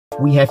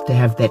we have to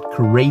have that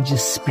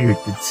courageous spirit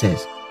that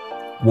says,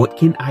 what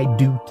can I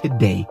do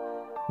today?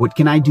 What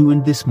can I do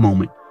in this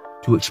moment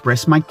to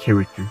express my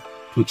character,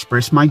 to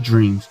express my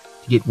dreams,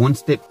 to get one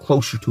step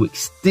closer to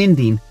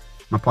extending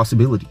my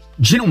possibilities?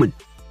 Gentlemen,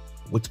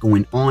 what's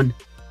going on?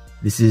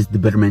 This is the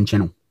Better Man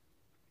channel,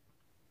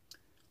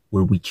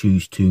 where we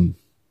choose to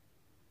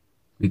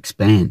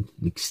expand,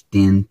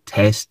 extend,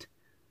 test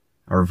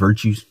our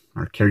virtues,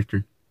 our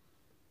character,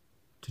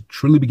 to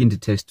truly begin to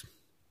test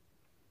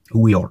who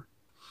we are,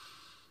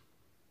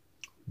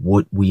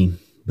 what we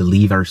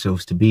believe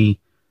ourselves to be,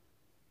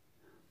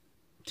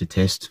 to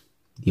test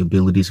the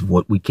abilities of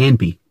what we can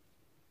be.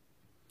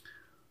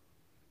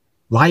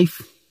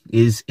 Life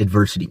is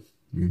adversity,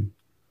 and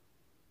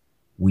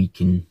we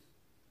can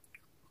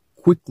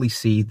quickly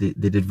see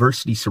that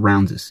adversity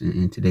surrounds us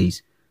in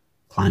today's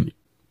climate,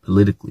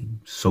 politically,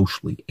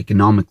 socially,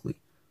 economically.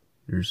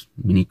 There's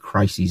many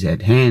crises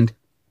at hand,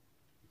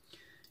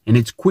 and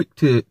it's quick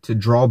to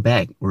draw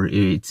back, or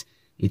it's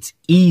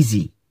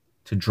easy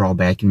to draw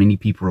back, and many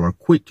people are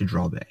quick to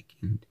draw back,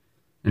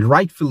 and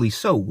rightfully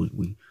so.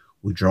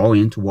 We draw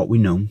into what we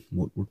know,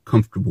 what we're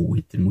comfortable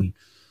with, and we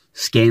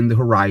scan the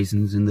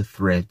horizons and the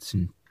threats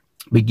and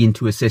begin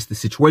to assess the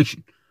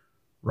situation.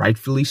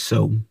 Rightfully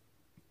so.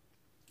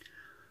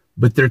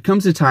 But there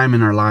comes a time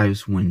in our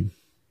lives when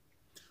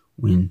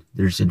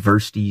there's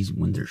adversities,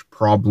 when there's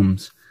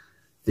problems,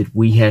 that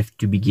we have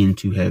to begin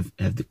to have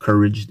the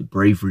courage, the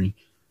bravery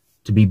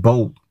to be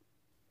bold.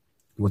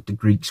 What the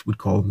Greeks would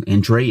call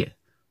Andrea,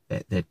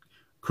 that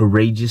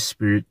courageous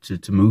spirit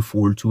to move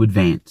forward, to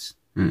advance.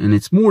 And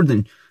it's more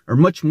than, or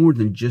much more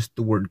than just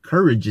the word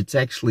courage. It's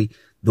actually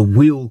the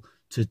will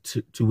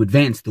to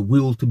advance, the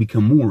will to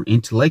become more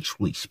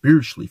intellectually,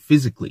 spiritually,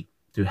 physically,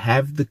 to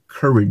have the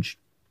courage,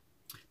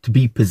 to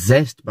be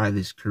possessed by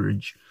this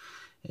courage,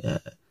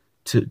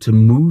 to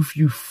move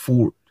you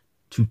forward,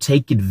 to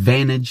take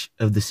advantage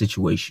of the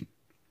situation.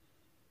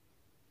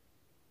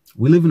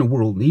 We live in a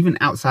world, even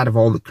outside of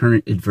all the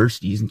current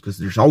adversities, because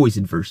there's always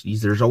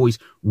adversities, there's always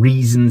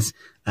reasons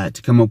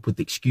to come up with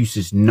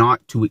excuses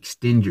not to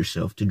extend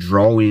yourself, to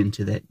draw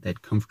into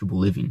that comfortable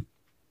living.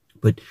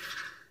 But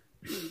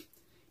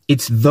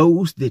it's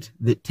those that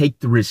take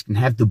the risk and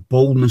have the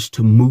boldness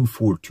to move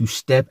forward, to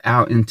step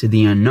out into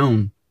the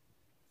unknown,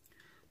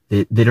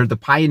 that are the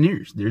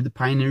pioneers. They're the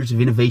pioneers of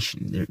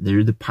innovation.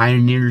 They're the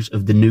pioneers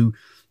of the new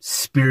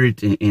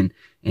spirit and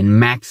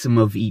maxim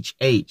of each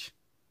age.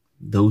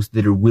 Those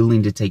that are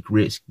willing to take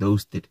risk,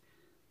 those that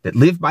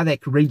live by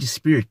that courageous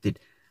spirit, that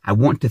I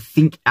want to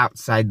think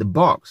outside the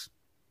box.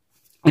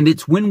 And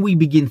it's when we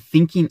begin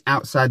thinking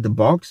outside the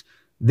box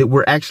that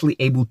we're actually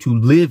able to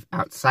live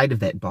outside of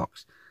that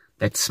box,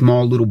 that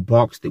small little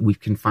box that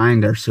we've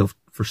confined ourselves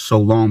for so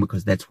long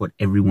because that's what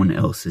everyone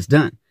else has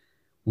done.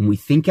 When we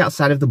think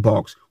outside of the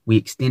box, we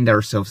extend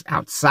ourselves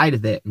outside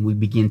of that and we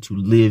begin to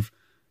live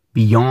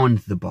beyond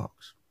the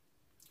box.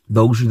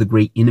 Those are the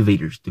great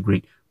innovators, the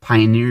great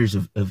pioneers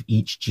of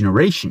each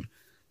generation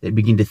that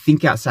begin to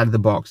think outside of the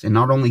box, and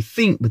not only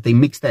think, but they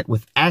mix that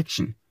with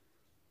action.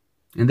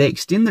 And they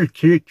extend their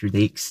character,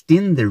 they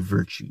extend their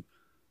virtue.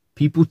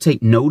 People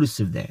take notice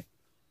of that.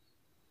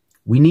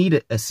 We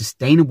need a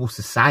sustainable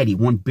society,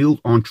 one built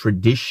on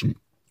tradition,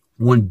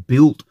 one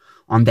built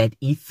on that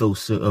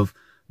ethos of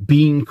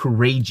being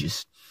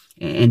courageous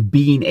and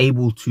being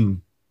able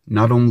to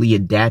not only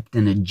adapt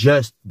and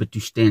adjust, but to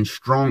stand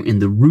strong in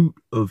the root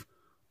of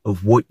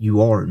what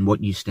you are and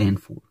what you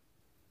stand for.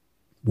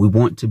 We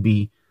want to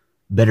be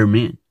better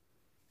men.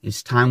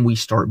 It's time we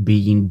start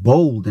being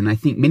bold. And I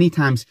think many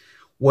times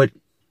what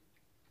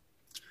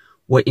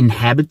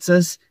inhabits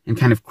us and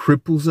kind of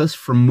cripples us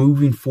from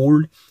moving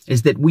forward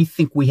is that we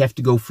think we have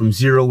to go from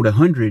 0 to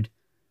 100,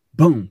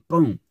 boom,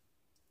 boom.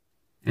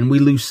 And we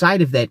lose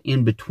sight of that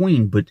in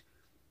between. But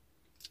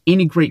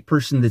any great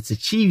person that's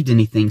achieved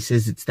anything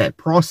says it's that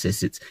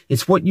process.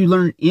 It's what you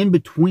learn in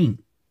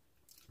between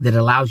that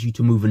allows you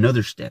to move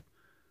another step.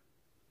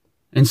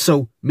 And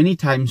so many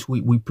times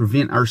we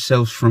prevent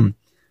ourselves from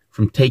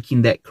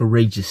taking that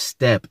courageous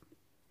step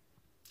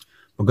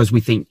because we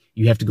think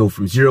you have to go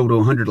from 0 to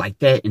 100 like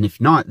that. And if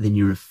not, then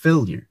you're a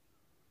failure.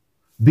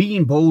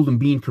 Being bold and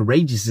being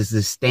courageous is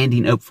the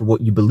standing up for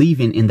what you believe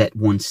in that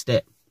one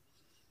step.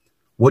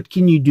 What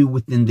can you do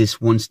within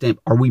this one step?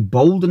 Are we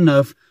bold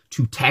enough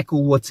to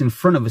tackle what's in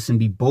front of us and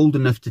be bold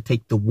enough to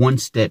take the one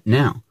step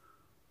now?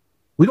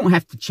 We don't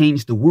have to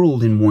change the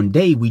world in one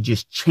day. We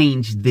just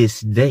change this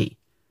day.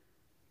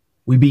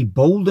 We be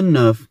bold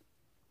enough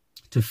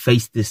to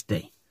face this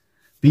day.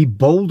 Be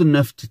bold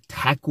enough to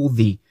tackle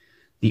the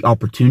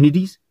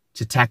opportunities,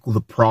 to tackle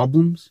the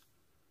problems.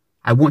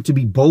 I want to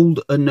be bold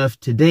enough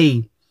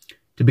today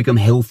to become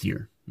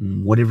healthier,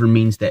 whatever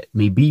means that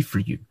may be for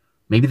you.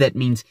 Maybe that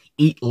means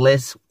eat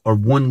less or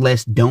one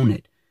less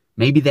donut.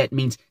 Maybe that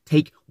means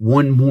take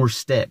one more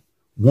step,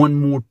 one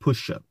more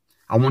push-up.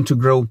 I want to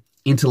grow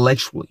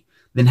intellectually.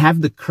 Then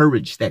have the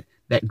courage, that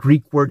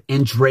Greek word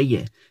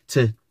Andrea,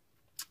 to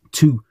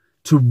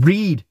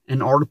read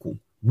an article,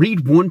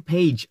 read one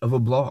page of a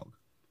blog,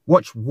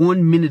 watch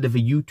 1 minute of a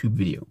YouTube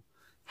video,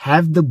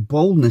 have the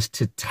boldness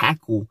to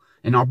tackle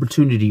an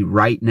opportunity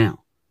right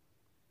now.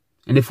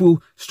 And if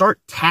we'll start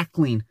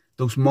tackling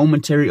those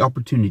momentary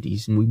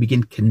opportunities and we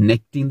begin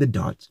connecting the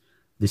dots,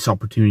 this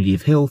opportunity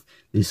of health,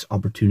 this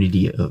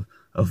opportunity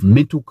of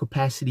mental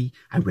capacity,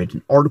 I read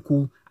an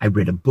article, I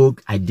read a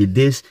book, I did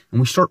this, and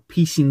we start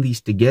piecing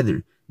these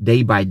together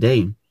day by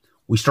day,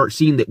 we start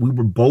seeing that we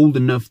were bold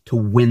enough to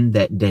win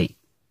that day.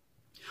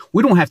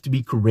 We don't have to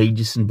be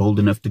courageous and bold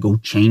enough to go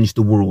change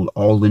the world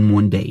all in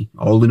one day,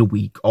 all in a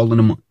week, all in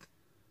a month.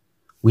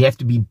 We have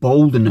to be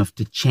bold enough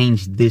to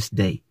change this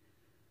day.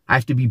 I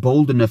have to be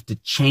bold enough to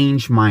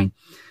change my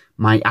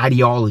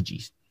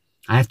ideologies.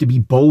 I have to be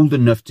bold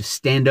enough to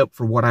stand up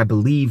for what I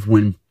believe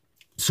when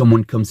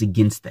someone comes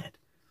against that.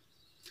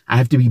 I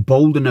have to be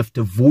bold enough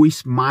to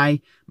voice my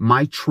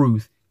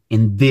truth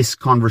in this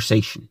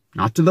conversation,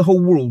 not to the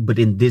whole world, but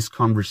in this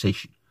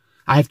conversation.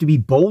 I have to be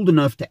bold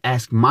enough to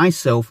ask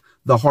myself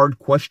the hard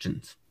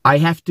questions. I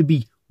have to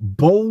be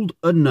bold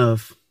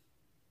enough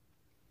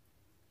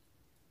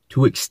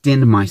to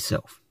extend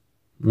myself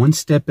one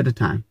step at a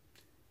time.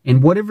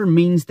 And whatever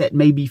means that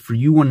may be for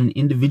you on an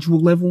individual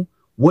level,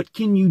 what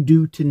can you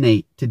do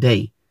today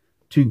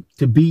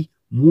to be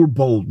more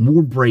bold,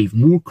 more brave,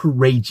 more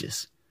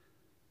courageous,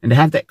 and to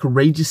have that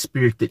courageous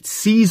spirit that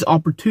sees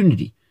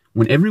opportunity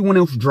when everyone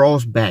else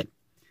draws back?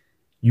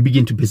 You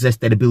begin to possess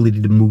that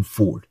ability to move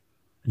forward.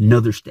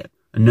 Another step,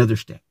 another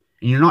step.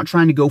 And you're not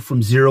trying to go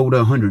from 0 to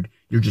 100.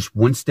 You're just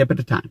one step at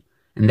a time.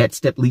 And that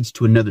step leads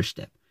to another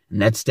step.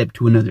 And that step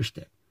to another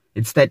step.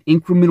 It's that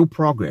incremental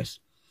progress.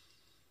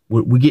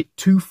 We get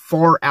too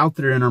far out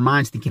there in our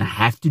minds thinking, I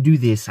have to do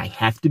this. I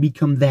have to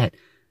become that.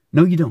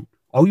 No, you don't.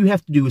 All you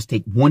have to do is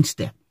take one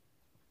step.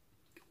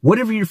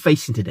 Whatever you're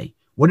facing today,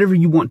 whatever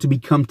you want to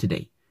become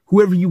today,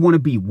 whoever you want to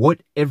be,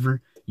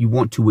 whatever you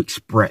want to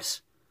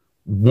express,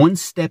 one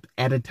step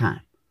at a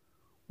time.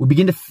 We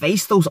begin to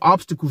face those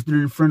obstacles that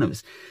are in front of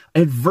us.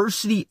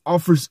 Adversity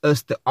offers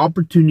us the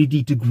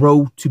opportunity to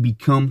grow, to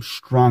become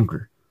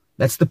stronger.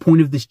 That's the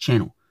point of this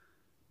channel.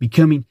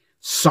 Becoming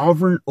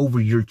sovereign over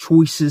your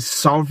choices,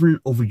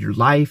 sovereign over your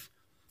life.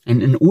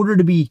 And in order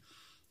to be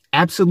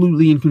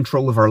absolutely in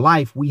control of our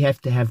life, we have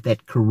to have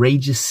that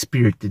courageous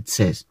spirit that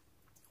says,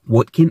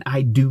 what can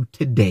I do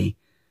today?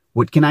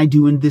 What can I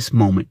do in this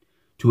moment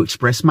to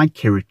express my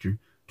character,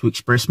 to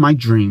express my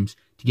dreams,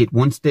 to get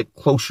one step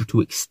closer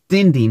to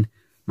extending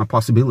my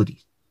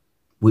possibilities?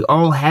 We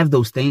all have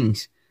those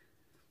things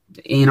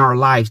in our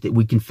lives that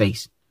we can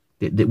face,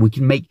 that we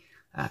can make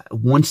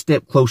one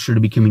step closer to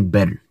becoming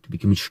better, to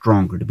becoming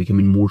stronger, to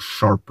becoming more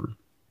sharper.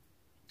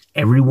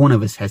 Every one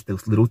of us has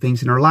those little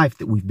things in our life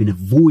that we've been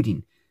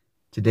avoiding.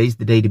 Today's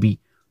the day to be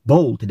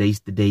bold. Today's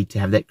the day to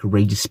have that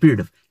courageous spirit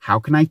of how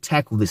can I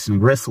tackle this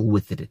and wrestle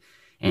with it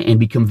and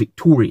become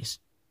victorious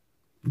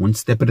one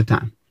step at a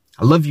time.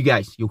 I love you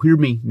guys. You'll hear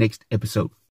me next episode.